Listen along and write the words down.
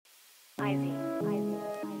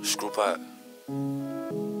Screw pot.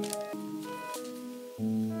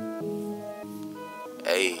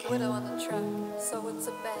 Hey. Widow on the track, so it's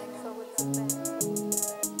a bag.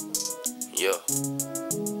 Yeah.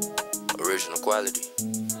 Original quality.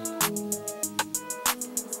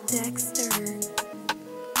 Dexter.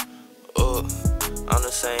 I'm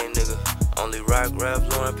the same nigga. Only rock, rap,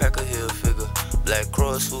 Lauren, pack a hill figure. Black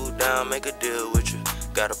cross, swoop down, make a deal with you.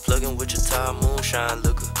 Got a plug in Wichita, moonshine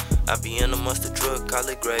liquor. I be in a mustard truck, call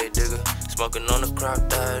it grave digger. Smoking on the crop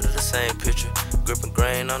diet of the same picture. Gripping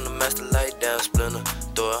grain on the master light down splinter.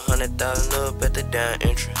 Throw 100,000 up at the down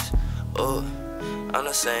entrance. I'm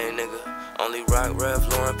the same nigga. Only rock, rap,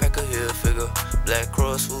 Lauren, pack a hill figure. Black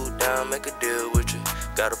cross, swoop down, make a deal with you.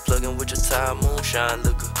 Got a plug in Wichita, moonshine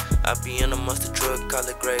liquor. I be in a mustard truck, call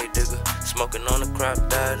it grave digger. Smoking on the crop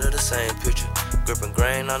diet of the same picture. Gripping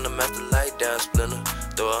grain on the master light down splinter.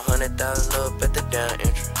 Throw 100,000 up at the down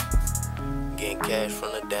entrance. Getting cash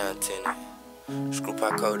from the down tenant. Screw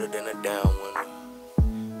pot colder than a down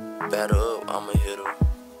window. Batter up, I'ma hit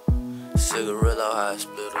her. Cigarillo, high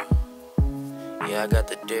splitter. Yeah, I got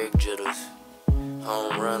the Derek jitters.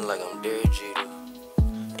 Home run like I'm Derek Jeter.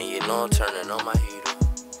 And you know I'm turning on my heater.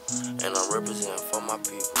 And I'm representing for my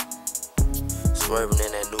people. Swerving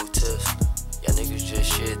in that new Tesla. Y'all niggas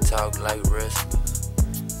just shit talk like wrestlers.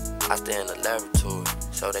 I stay in the laboratory,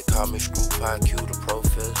 so they call me Screw Pot Q, the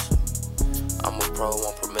professor. I'm a pro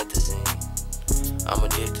on promethazine. I'm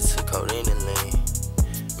addicted to codeine and lean.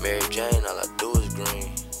 Mary Jane, all I do is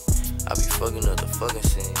green. I be fucking up the fucking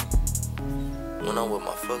scene. When I'm with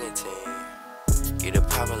my fucking team, get it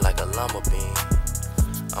poppin' like a llama bean.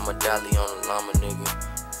 I'm a dolly on a llama nigga.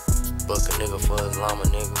 Buck a nigga for his llama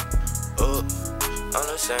nigga. I'm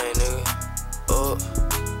the same nigga.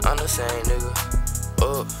 I'm the same nigga.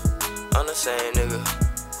 I'm the same nigga.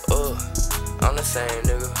 I'm the same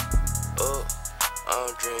nigga.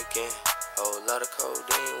 I'm drinking, whole lot of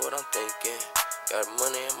codeine, what I'm thinking. Got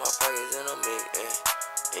money in my pockets and I'm eating.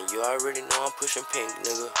 And you already know I'm pushing pink,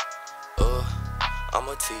 nigga. I'm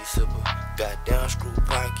a tea sipper. Goddamn Screw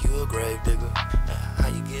Pot, you a grave digger. How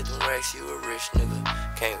you get them racks, you a rich nigga.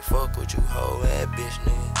 Can't fuck with you, whole ass bitch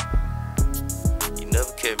nigga. You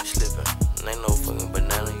never catch me slipping. Ain't no fucking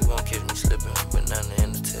banana, you gon' catch me slipping. Banana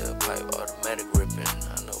in the tailpipe, automatic ripping.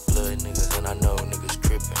 I know blood niggas and I know niggas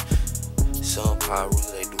tripping. Some power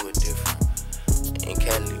rules, they do it different. In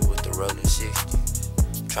Cali with the rolling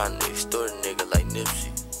 60s. Trying to extort a nigga like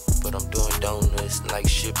Nipsey. But I'm doing donuts like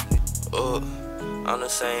Shipley. I'm the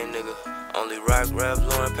same nigga. Only rock, rap,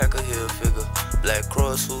 Lauren, pack a hill figure. Black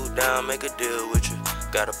cross, swoop down, make a deal with you.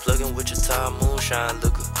 Got a plug in Wichita, moonshine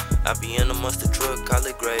liquor. I be in a mustard truck, call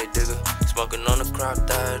it grave digger. Smoking on the crop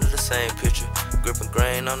diet of the same picture. Gripping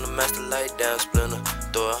grain on the master light down splinter.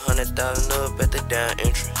 Throw 100,000 up at the down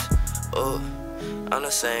entrance. I'm the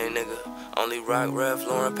same nigga. Only rock, rap,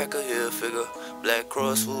 Lauren, pack a hill figure. Black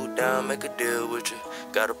cross, swoop down, make a deal with you.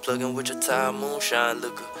 Got a plug in Wichita, moonshine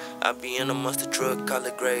liquor. I be in a mustard truck, call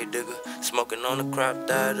it grave digger. Smoking on the crop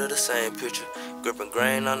diet of the same picture. Gripping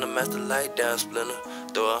grain on the master light down splinter.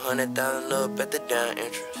 Throw 100,000 up at the down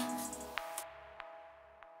entrance.